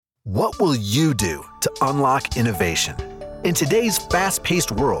What will you do to unlock innovation? In today's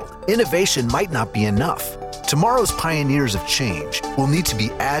fast-paced world, innovation might not be enough. Tomorrow's pioneers of change will need to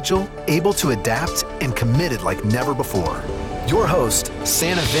be agile, able to adapt, and committed like never before. Your host,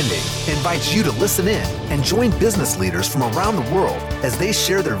 Sana Vinding, invites you to listen in and join business leaders from around the world as they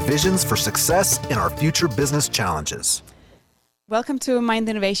share their visions for success in our future business challenges. Welcome to Mind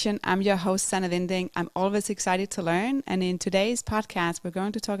Innovation. I'm your host, Sana Vinding. I'm always excited to learn. And in today's podcast, we're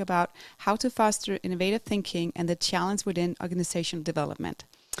going to talk about how to foster innovative thinking and the challenge within organizational development.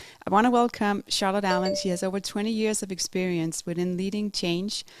 I want to welcome Charlotte Allen. She has over 20 years of experience within leading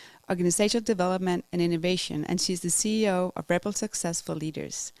change, organizational development, and innovation. And she's the CEO of Rebel Successful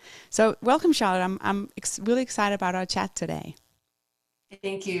Leaders. So welcome, Charlotte. I'm really excited about our chat today.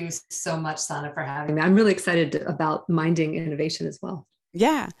 Thank you so much, Sana, for having me. I'm really excited about minding innovation as well.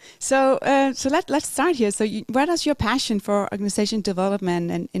 Yeah. So let's start here. So where does your passion for organization development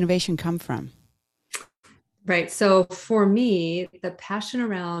and innovation come from? Right. So for me, the passion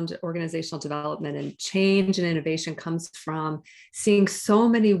around organizational development and change and innovation comes from seeing so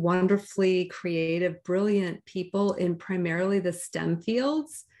many wonderfully creative, brilliant people in primarily the STEM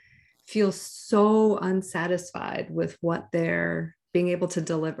fields feel so unsatisfied with what they're being able to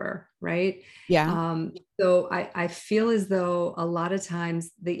deliver, right? Yeah. So I feel as though a lot of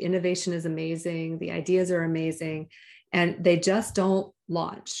times the innovation is amazing, the ideas are amazing, and they just don't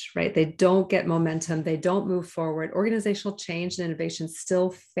launch, right? They don't get momentum, they don't move forward. Organizational change and innovation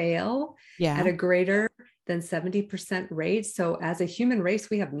still fail at a greater than 70% rate. So as a human race,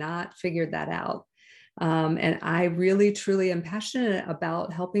 we have not figured that out. And I really, truly am passionate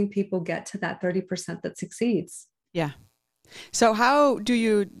about helping people get to that 30% that succeeds. Yeah. So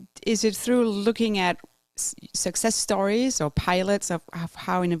is it through looking at success stories or pilots of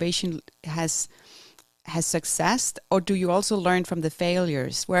how innovation has success, or do you also learn from the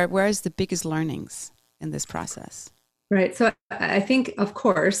failures? Where is the biggest learnings in this process? Right. So I think, of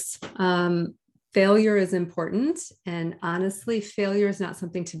course, failure is important. And honestly, failure is not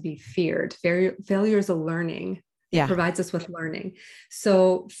something to be feared. Failure is a learning. It provides us with learning.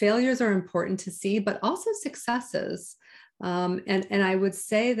 So failures are important to see, but also successes. And I would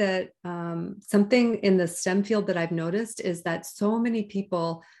say that something in the STEM field that I've noticed is that so many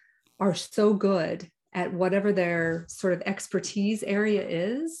people are so good at whatever their sort of expertise area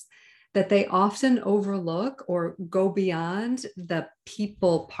is that they often overlook or go beyond the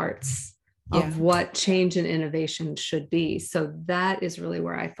people parts of what change and innovation should be. So that is really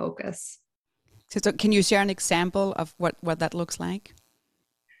where I focus. So can you share an example of what that looks like?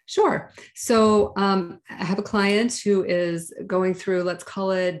 Sure. So I have a client who is going through, let's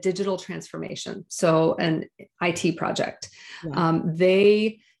call it digital transformation. So an IT project.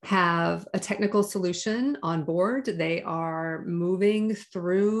 They have a technical solution on board. They are moving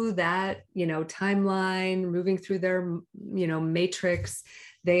through that, timeline, moving through their, matrix.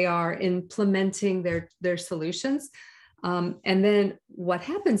 They are implementing their solutions. And then what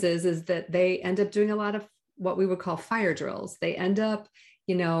happens is that they end up doing a lot of what we would call fire drills. They end up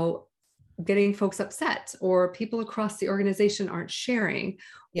getting folks upset, or people across the organization aren't sharing,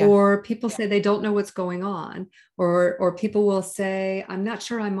 or people say they don't know what's going on, or people will say, I'm not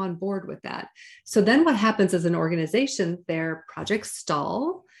sure I'm on board with that. So then what happens as an organization, their projects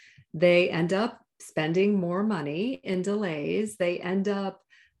stall. They end up spending more money in delays. They end up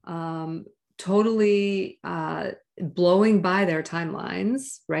totally blowing by their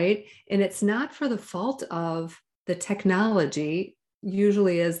timelines, right? And it's not for the fault of the technology.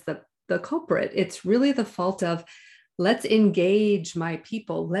 Usually is the culprit. It's really the fault of, let's engage my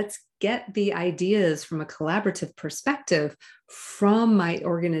people. Let's get the ideas from a collaborative perspective from my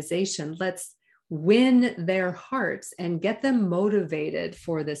organization. Let's win their hearts and get them motivated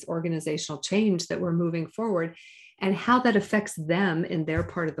for this organizational change that we're moving forward and how that affects them in their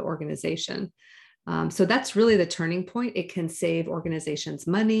part of the organization. So that's really the turning point. It can save organizations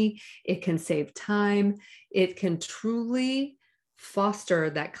money. It can save time. It can truly foster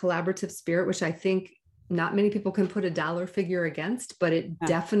that collaborative spirit, which I think not many people can put a dollar figure against, but it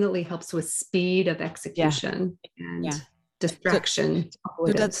definitely helps with speed of execution and distraction.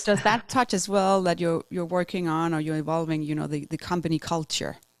 So does that touch as well that you're working on, or you're evolving, the company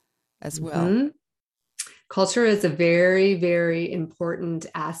culture as well? Mm-hmm. Culture is a very, very important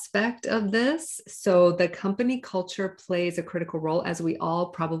aspect of this. So the company culture plays a critical role, as we all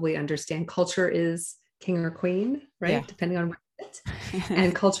probably understand. Culture is king or queen, right? Depending on what.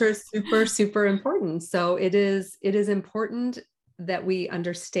 And culture is super, super important. So it is important that we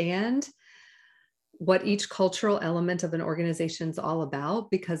understand what each cultural element of an organization is all about,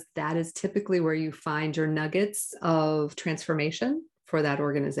 because that is typically where you find your nuggets of transformation for that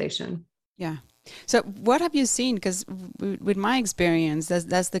organization. Yeah. So what have you seen? Because with my experience,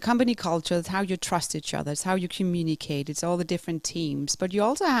 that's the company culture, that's how you trust each other, it's how you communicate, it's all the different teams. But you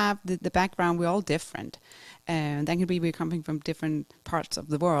also have the background, we're all different. And that can be we're coming from different parts of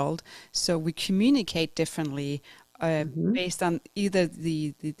the world. So we communicate differently based on either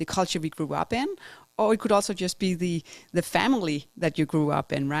the culture we grew up in, or it could also just be the family that you grew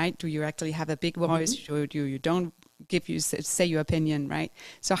up in, right? Do you actually have a big voice? You don't say your opinion, right?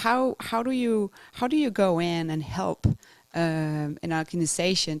 So how do you go in and help an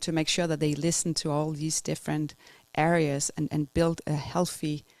organization to make sure that they listen to all these different areas and build a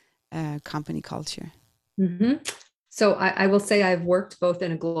healthy company culture? Mm-hmm. So I will say I've worked both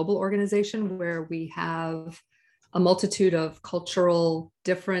in a global organization where we have a multitude of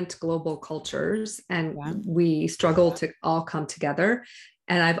different global cultures, and we struggle to all come together.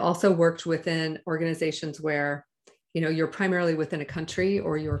 And I've also worked within organizations where, you're primarily within a country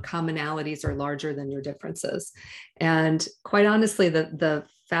or your commonalities are larger than your differences. And quite honestly, the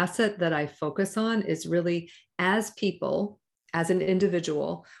facet that I focus on is really as people, as an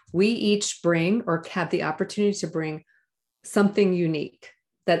individual, we each bring or have the opportunity to bring something unique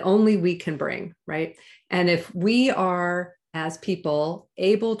that only we can bring, right? And if we are, as people,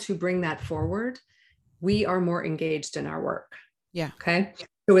 able to bring that forward, we are more engaged in our work. Yeah. Okay.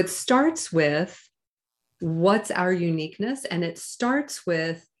 So it starts with what's our uniqueness, and it starts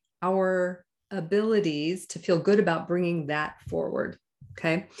with our abilities to feel good about bringing that forward.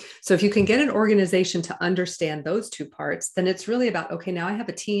 Okay. So if you can get an organization to understand those two parts, then it's really about, okay, now I have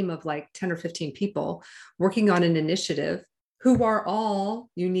a team of like 10 or 15 people working on an initiative who are all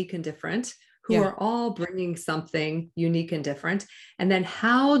unique and different, who are all bringing something unique and different. And then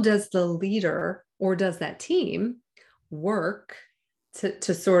how does the leader or does that team work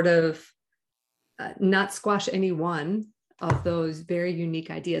to sort of not squash any one of those very unique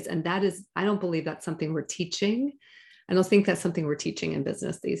ideas? And that is, I don't believe that's something we're teaching. I don't think that's something we're teaching in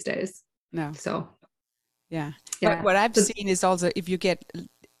business these days. No. So, yeah. But what I've seen is also if you get,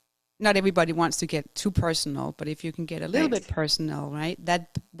 not everybody wants to get too personal, but if you can get a little bit personal, right,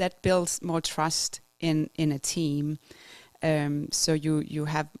 that builds more trust in a team. So you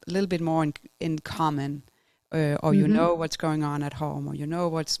have a little bit more in common, or you know what's going on at home, or you know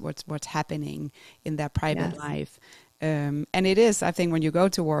what's happening in their private life. And it is, I think, when you go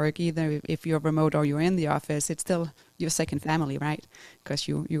to work, either if you're remote or you're in the office, it's still your second family, right? Because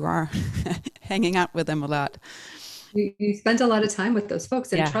you are hanging out with them a lot. You spend a lot of time with those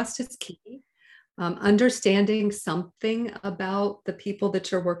folks, and trust is key. Understanding something about the people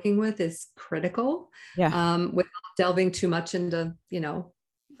that you're working with is critical. Without delving too much into,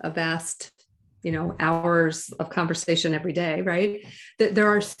 a vast, hours of conversation every day, right? There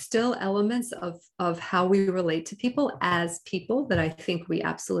are still elements of how we relate to people as people that I think we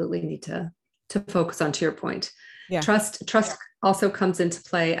absolutely need to focus on, to your point. Trust also comes into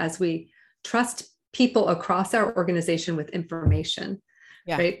play as we trust people across our organization with information,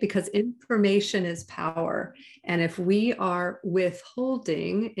 right? Because information is power. And if we are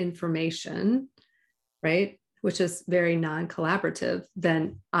withholding information, right, which is very non-collaborative,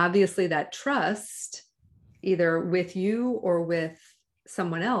 then obviously that trust, either with you or with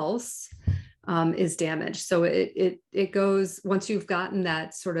someone else, is damaged. So it goes, once you've gotten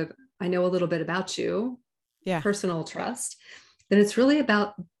that sort of, I know a little bit about you, personal trust, then it's really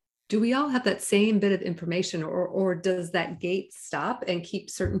about, do we all have that same bit of information, or does that gate stop and keep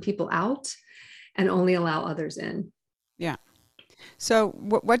certain people out and only allow others in? Yeah. So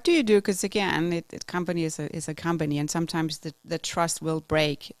what do you do? Because again, company is a company, and sometimes the trust will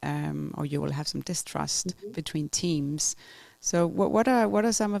break, or you will have some distrust between teams. So what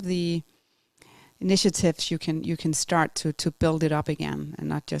are some of the initiatives you can start to build it up again, and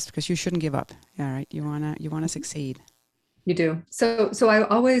not just, because you shouldn't give up. All right, you wanna succeed. You do. So I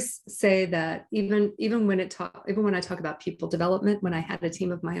always say that even when I talk about people development, when I had a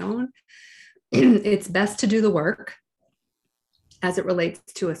team of my own, it's best to do the work as it relates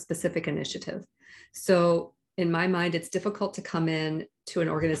to a specific initiative. So in my mind, it's difficult to come in to an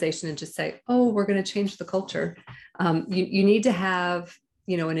organization and just say, oh, we're going to change the culture. You need to have,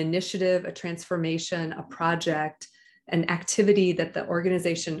 an initiative, a transformation, a project, an activity that the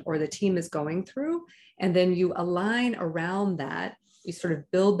organization or the team is going through. And then you align around that. You sort of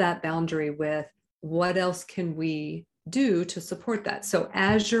build that boundary with what else can we do to support that. So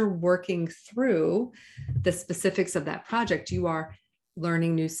as you're working through the specifics of that project, you are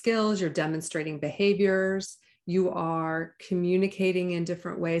learning new skills, you're demonstrating behaviors, you are communicating in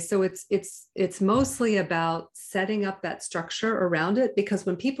different ways. So it's mostly about setting up that structure around it, because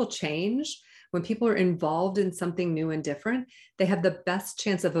when people change, when people are involved in something new and different, they have the best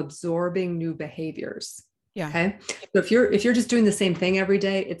chance of absorbing new behaviors. Yeah. Okay. So if you're just doing the same thing every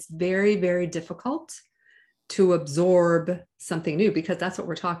day, it's very, very difficult to absorb something new, because that's what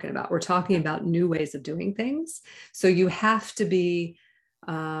we're talking about. We're talking about new ways of doing things. So you have to be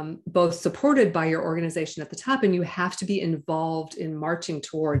both supported by your organization at the top, and you have to be involved in marching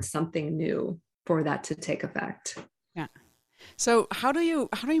towards something new for that to take effect. Yeah. So how do you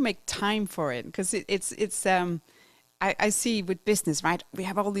make time for it? Because it's I see with business, right? We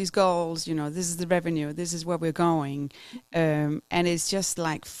have all these goals, this is the revenue, this is where we're going. And it's just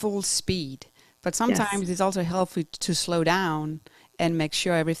like full speed. But sometimes it's also helpful to slow down and make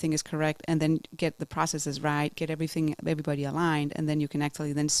sure everything is correct, and then get the processes right, get everybody aligned, and then you can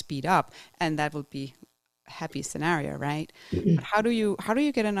actually then speed up, and that will be a happy scenario, right? Mm-hmm. But how do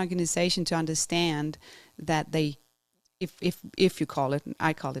you get an organization to understand that they, if you call it,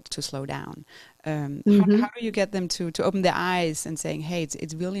 I call it to slow down. How do you get them to open their eyes and saying, hey,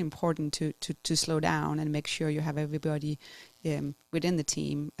 it's really important to slow down and make sure you have everybody within the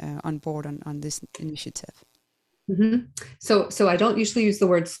team on board on this initiative? Mm-hmm. So I don't usually use the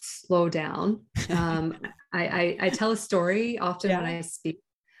word slow down. I tell a story often when I speak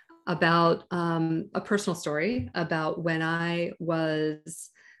about a personal story about when I was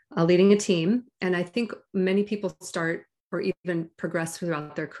leading a team. And I think many people start or even progress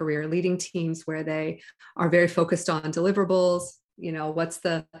throughout their career leading teams where they are very focused on deliverables. What's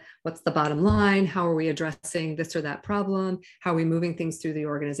the bottom line? How are we addressing this or that problem? How are we moving things through the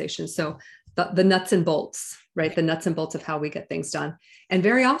organization? So the nuts and bolts, right? The nuts and bolts of how we get things done. And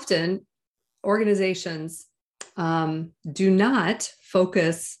very often organizations do not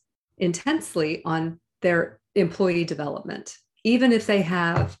focus intensely on their employee development, even if they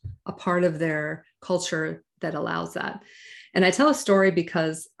have a part of their culture that allows that. And I tell a story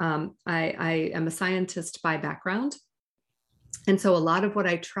because I am a scientist by background. And so a lot of what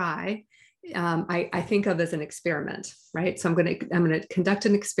I try, I think of as an experiment, right? So I'm going to conduct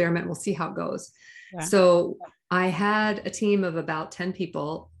an experiment. We'll see how it goes. Yeah. So I had a team of about 10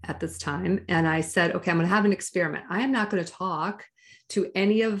 people at this time. And I said, okay, I'm going to have an experiment. I am not going to talk to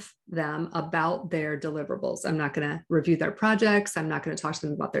any of them about their deliverables. I'm not going to review their projects. I'm not going to talk to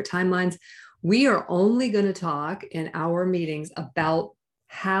them about their timelines. We are only going to talk in our meetings about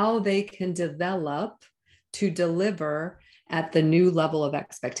how they can develop to deliver at the new level of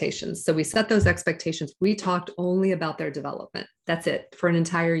expectations. So we set those expectations. We talked only about their development. That's it for an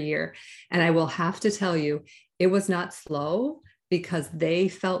entire year. And I will have to tell you, it was not slow because they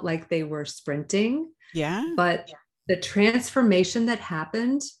felt like they were sprinting. Yeah. But the transformation that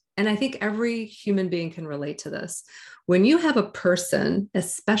happened, and I think every human being can relate to this. When you have a person,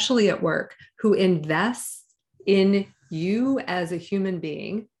 especially at work, who invests in you as a human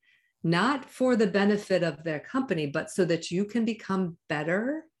being, not for the benefit of their company, but so that you can become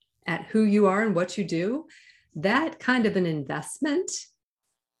better at who you are and what you do, that kind of an investment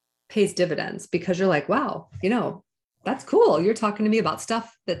pays dividends, because you're like, wow, that's cool. You're talking to me about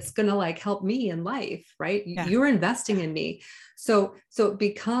stuff that's going to like help me in life, right? Yeah. You're investing in me. So it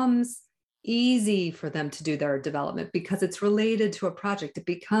becomes easy for them to do their development because it's related to a project. It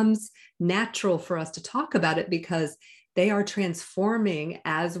becomes natural for us to talk about it because they are transforming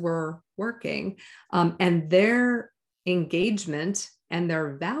as we're working, and their engagement and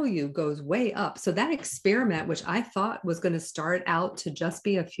their value goes way up. So that experiment, which I thought was going to start out to just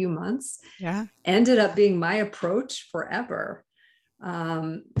be a few months, ended up being my approach forever.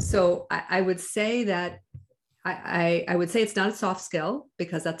 So I would say that I would say it's not a soft skill,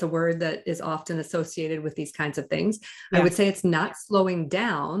 because that's a word that is often associated with these kinds of things. Yeah. I would say it's not slowing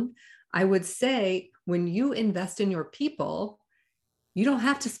down. I would say when you invest in your people, you don't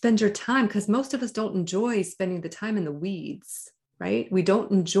have to spend your time, because most of us don't enjoy spending the time in the weeds, right? We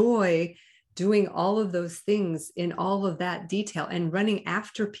don't enjoy doing all of those things in all of that detail and running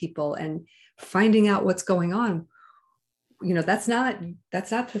after people and finding out what's going on. That's not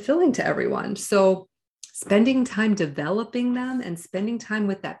fulfilling to everyone. So spending time developing them and spending time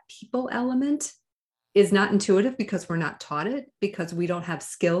with that people element is not intuitive, because we're not taught it, because we don't have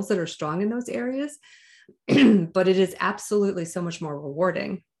skills that are strong in those areas. But it is absolutely so much more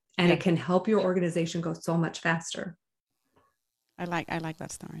rewarding, and it can help your organization go so much faster. I like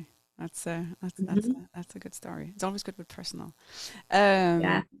that story. That's a good story. It's always good with personal.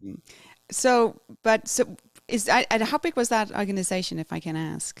 So how big was that organization, if I can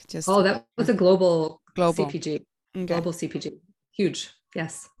ask? That was a global CPG. Okay. Global CPG. Huge.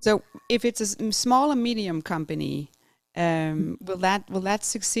 Yes. So if it's a small or medium company, will that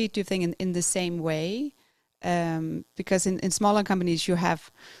succeed, do you think, in the same way? Because in smaller companies, you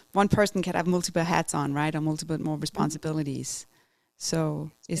have one person can have multiple hats on, right, or multiple more responsibilities. So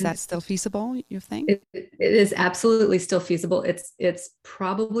is that still feasible, you think? It is absolutely still feasible. It's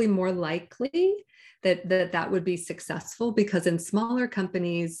probably more likely that would be successful, because in smaller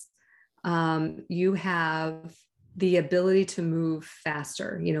companies, you have the ability to move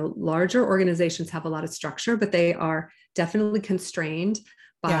faster. You know, larger organizations have a lot of structure, but they are definitely constrained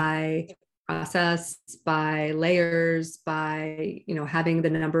by process, by layers, by, you know, having the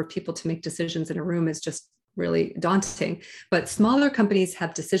number of people to make decisions in a room is just really daunting. But smaller companies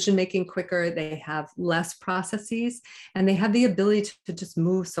have decision making quicker, they have less processes, and they have the ability to just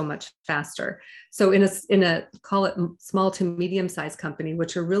move so much faster. So in a call it small to medium sized company,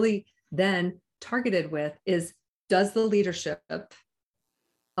 which are really then targeted with is, does the leadership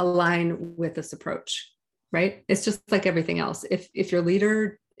align with this approach, right? It's just like everything else. If your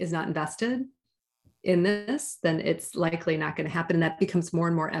leader is not invested in this, then it's likely not going to happen. And that becomes more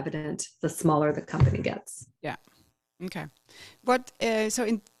and more evident the smaller the company gets. Yeah. Okay. But so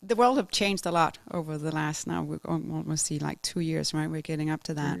in the world have changed a lot over the last, now we almost see like 2 years, right? We're getting up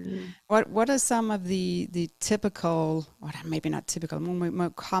to that. What are some of the typical, or maybe not typical, more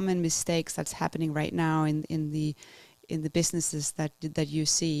common mistakes that's happening right now in the businesses that you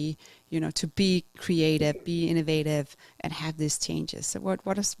see, you know, to be creative, be innovative, and have these changes? So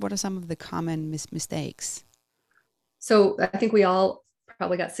what are some of the common mistakes? So I think we all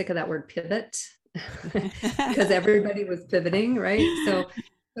probably got sick of that word pivot because everybody was pivoting, right?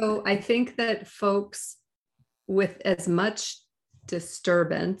 So I think that folks with as much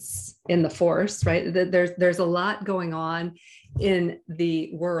disturbance in the force, right? There's a lot going on in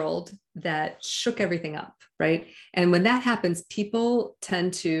the world that shook everything up, right? And when that happens, people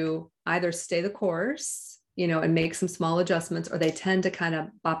tend to either stay the course, you know, and make some small adjustments, or they tend to kind of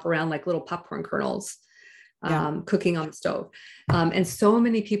bop around like little popcorn kernels, cooking on the stove. And so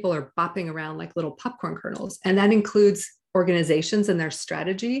many people are bopping around like little popcorn kernels. And that includes organizations and their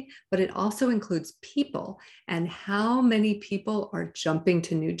strategy, but it also includes people and how many people are jumping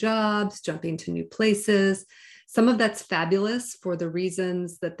to new jobs, jumping to new places. Some of that's fabulous for the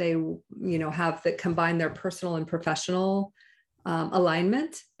reasons that they, you know, have that combine their personal and professional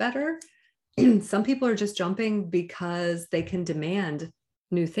alignment better. Some people are just jumping because they can demand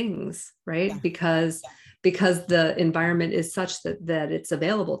new things, right? Because the environment is such that it's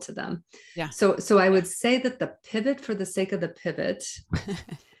available to them. So I would say that the pivot for the sake of the pivot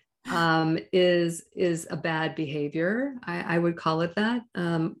is a bad behavior. I would call it that.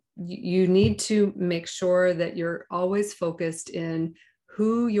 You need to make sure that you're always focused in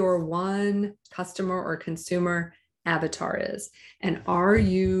who your one customer or consumer avatar is, and are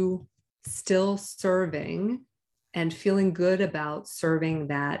you still serving and feeling good about serving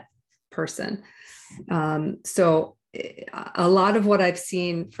that person. So a lot of what I've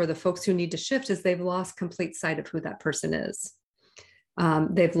seen for the folks who need to shift is they've lost complete sight of who that person is.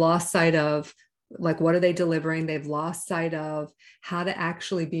 They've lost sight of, like, what are they delivering? They've lost sight of how to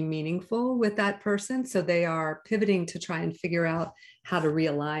actually be meaningful with that person. So they are pivoting to try and figure out how to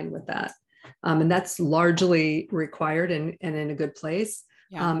realign with that. And that's largely required and in a good place.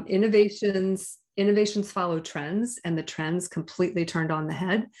 Innovations follow trends, and the trends completely turned on the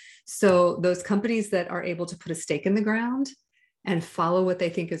head. So those companies that are able to put a stake in the ground and follow what they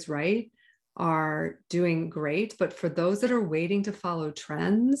think is right are doing great. But for those that are waiting to follow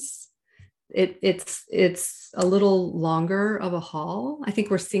trends, it's a little longer of a haul. I think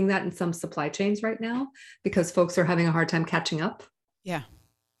we're seeing that in some supply chains right now because folks are having a hard time catching up. Yeah.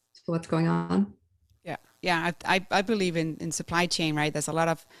 To what's going on. Yeah. I believe in supply chain, right? There's a lot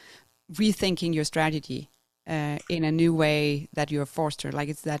of rethinking your strategy in a new way that you're forced to, like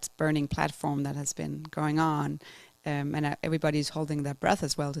it's that burning platform that has been going on. And everybody's holding their breath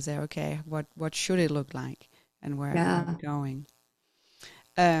as well to say, okay, what should it look like and where are we going?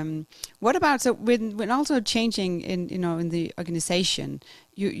 What about, so when also changing in the organization,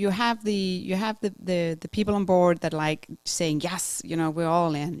 you have the people on board that like saying, yes, we're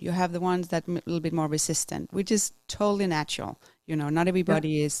all in. You have the ones that a little bit more resistant, which is totally natural. Not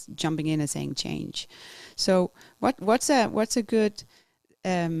everybody is jumping in and saying change. So what's a good, I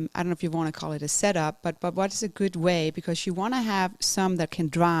don't know if you want to call it a setup, but what is a good way? Because you want to have some that can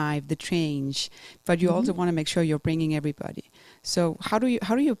drive the change, but you also want to make sure you're bringing everybody. So how do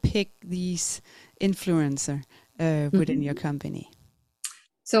you pick these influencer within your company?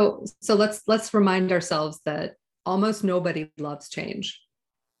 So let's remind ourselves that almost nobody loves change.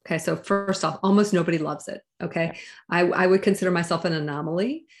 Okay, so first off, almost nobody loves it. Okay, I would consider myself an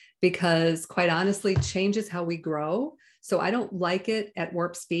anomaly because, quite honestly, change is how we grow. So I don't like it at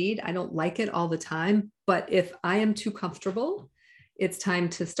warp speed. I don't like it all the time. But if I am too comfortable, it's time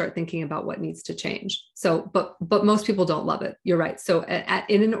to start thinking about what needs to change. So, but most people don't love it. You're right. So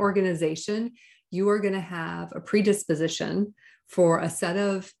in an organization, you are going to have a predisposition for a set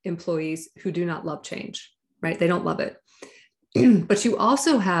of employees who do not love change, right? They don't love it. But you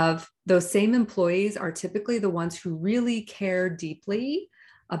also have those same employees are typically the ones who really care deeply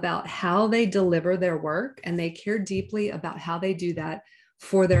about how they deliver their work, and they care deeply about how they do that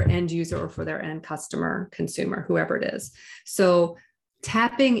for their end user or for their end customer, consumer, whoever it is. So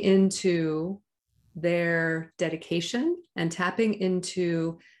tapping into their dedication and tapping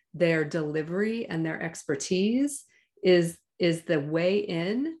into their delivery and their expertise is the way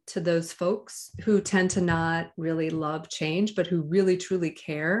in to those folks who tend to not really love change, but who really truly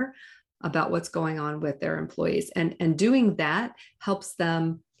care about what's going on with their employees. And doing that helps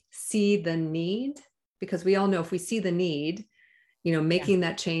them see the need, because we all know if we see the need, making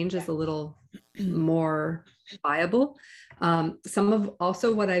that change is a little more viable. Some of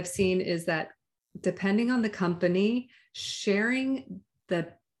also what I've seen is that depending on the company, sharing the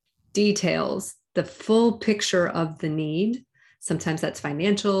details, the full picture of the need. Sometimes that's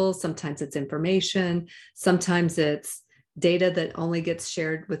financial, sometimes it's information, sometimes it's data that only gets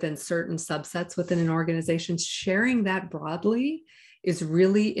shared within certain subsets within an organization. Sharing that broadly is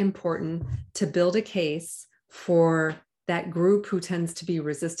really important to build a case for that group who tends to be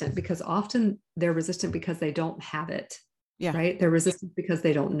resistant, because often they're resistant because they don't have it. Yeah. Right? They're resistant because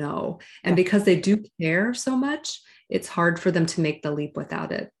they don't know. And because they do care so much, it's hard for them to make the leap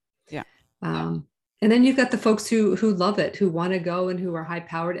without it. Yeah. And then you've got the folks who love it, who want to go and who are high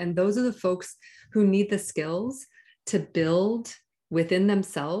powered. And those are the folks who need the skills to build within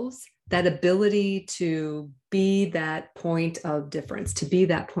themselves that ability to be that point of difference, to be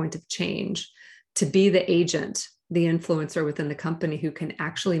that point of change, to be the agent, the influencer within the company who can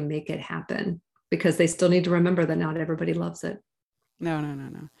actually make it happen, because they still need to remember that not everybody loves it. No.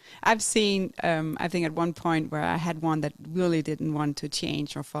 I've seen, I think at one point where I had one that really didn't want to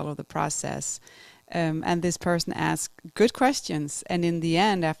change or follow the process. And this person asked good questions. And in the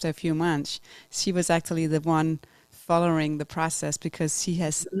end, after a few months, she was actually the one following the process, because she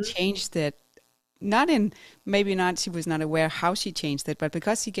has changed it. She was not aware how she changed it, but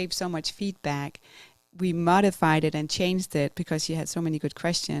because she gave so much feedback, we modified it and changed it because she had so many good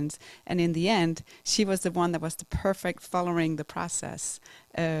questions. And in the end, she was the one that was the perfect following the process.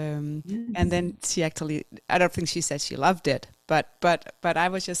 And then she actually, I don't think she said she loved it, but I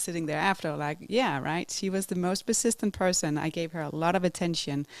was just sitting there after like, yeah, right. She was the most persistent person. I gave her a lot of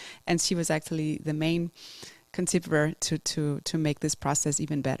attention, and she was actually the main contributor to make this process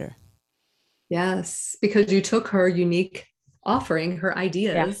even better. Yes, because you took her unique offering, her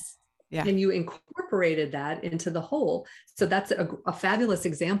ideas, yeah. and you incorporated that into the whole. So that's a fabulous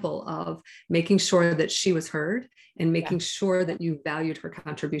example of making sure that she was heard and making sure that you valued her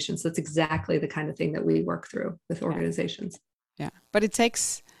contributions. That's exactly the kind of thing that we work through with organizations. Yeah, but it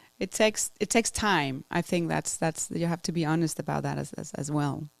takes time. I think that's you have to be honest about that as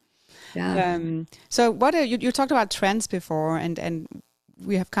well. Yeah. So what are you talked about trends before, and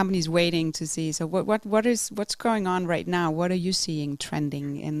we have companies waiting to see. So what's going on right now? What are you seeing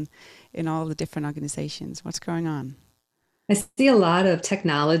trending in all the different organizations? What's going on? I see a lot of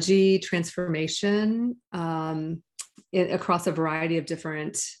technology transformation across a variety of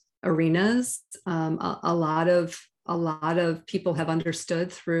different arenas. A lot of people have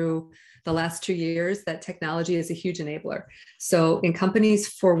understood through the last 2 years that technology is a huge enabler. So in companies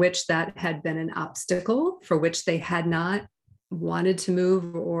for which that had been an obstacle, for which they had not wanted to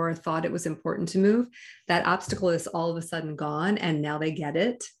move or thought it was important to move, that obstacle is all of a sudden gone, and now they get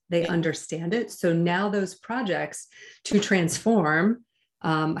it, they understand it. So now those projects to transform,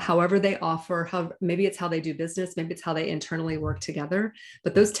 however they offer, maybe it's how they do business, maybe it's how they internally work together,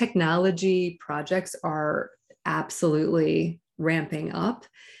 but those technology projects are absolutely ramping up,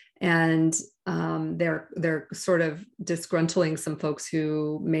 and they're sort of disgruntling some folks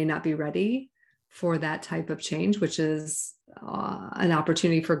who may not be ready for that type of change, which is an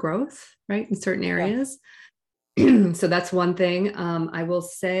opportunity for growth, right, in certain areas. So that's one thing. I will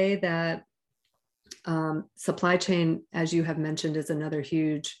say that supply chain, as you have mentioned, is another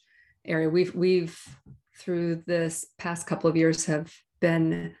huge area. We've through this past couple of years have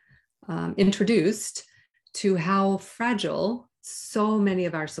been introduced to how fragile so many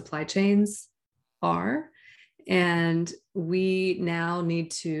of our supply chains are. And we now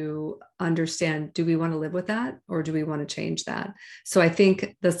need to understand, do we want to live with that, or do we want to change that? So I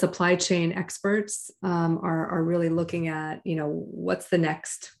think the supply chain experts are really looking at, what's the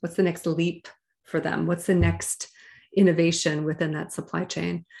next leap for them? What's the next innovation within that supply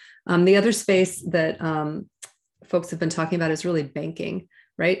chain. The other space that folks have been talking about is really banking,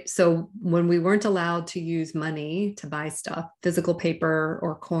 right? So when we weren't allowed to use money to buy stuff, physical paper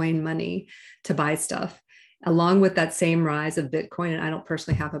or coin money to buy stuff, along with that same rise of Bitcoin, and I don't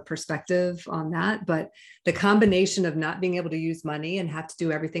personally have a perspective on that, but the combination of not being able to use money and have to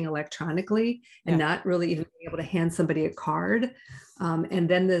do everything electronically and not really even being able to hand somebody a card. And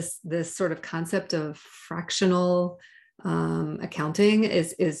then this sort of concept of fractional accounting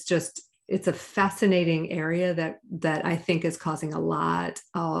is just, it's a fascinating area that I think is causing a lot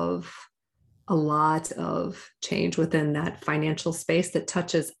of change within that financial space that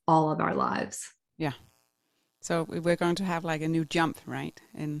touches all of our lives. Yeah. So we're going to have like a new jump, right?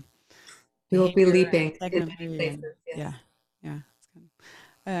 And we will be leaping in many places. Yes.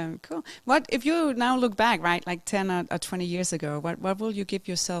 Cool. What if you now look back, right, like 10 or 20 years ago? What will you give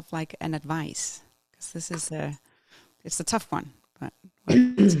yourself like an advice? Because this is it's a tough one. But what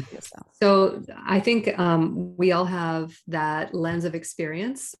would you give yourself? So I think we all have that lens of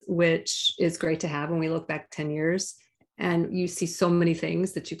experience, which is great to have when we look back 10 years and you see so many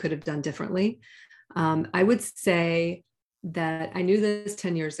things that you could have done differently. I would say that I knew this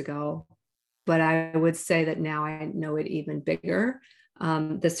 10 years ago, but I would say that now I know it even bigger.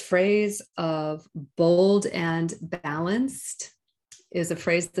 This phrase of bold and balanced is a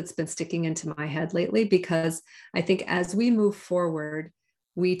phrase that's been sticking into my head lately, because I think as we move forward,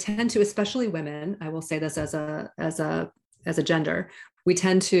 we tend to, especially women, I will say this as a gender, we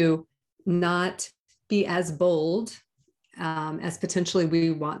tend to not be as bold as potentially we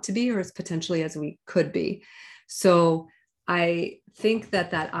want to be, or as potentially as we could be. So I think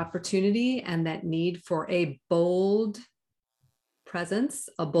that opportunity and that need for a bold presence,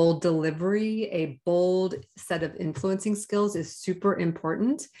 a bold delivery, a bold set of influencing skills is super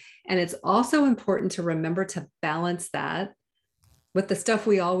important. And it's also important to remember to balance that with the stuff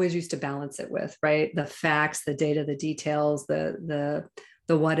we always used to balance it with, right? The facts, the data, the details, the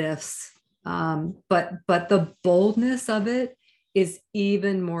what ifs. But the boldness of it is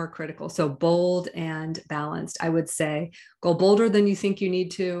even more critical. So bold and balanced, I would say, go bolder than you think you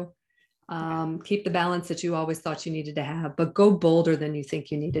need to. Keep the balance that you always thought you needed to have, but go bolder than you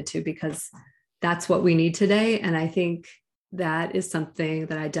think you needed to, because that's what we need today. And I think that is something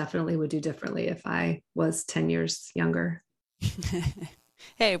that I definitely would do differently if I was 10 years younger.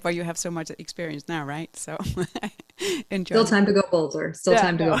 Hey, well, you have so much experience now, right? So enjoy. Still time to go bolder.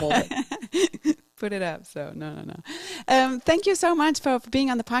 Time to go bolder. Put it up. So no. Thank you so much for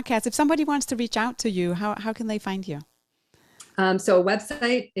being on the podcast. If somebody wants to reach out to you, how can they find you? So a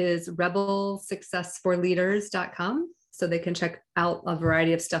website is rebelsuccessforleaders.com. So they can check out a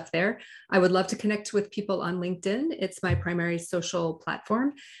variety of stuff there. I would love to connect with people on LinkedIn. It's my primary social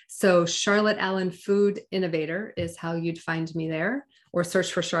platform. So Charlotte Allen Food Innovator is how you'd find me there, or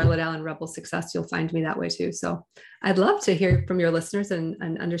search for Charlotte Allen Rebel Success. You'll find me that way too. So I'd love to hear from your listeners and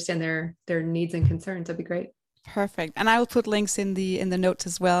understand their needs and concerns. That'd be great. Perfect. And I will put links in the notes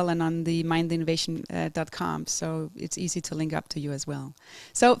as well, and on the mindinnovation.com. So it's easy to link up to you as well.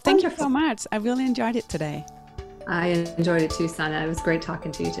 So thank you so much. I really enjoyed it today. I enjoyed it too, Sana. It was great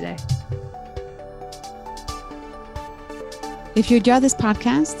talking to you today. If you enjoy this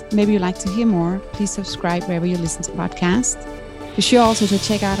podcast, maybe you'd like to hear more, please subscribe wherever you listen to podcasts. Be sure also to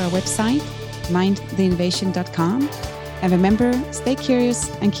check out our website, mindtheinnovation.com. And remember, stay curious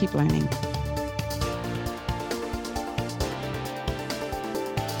and keep learning.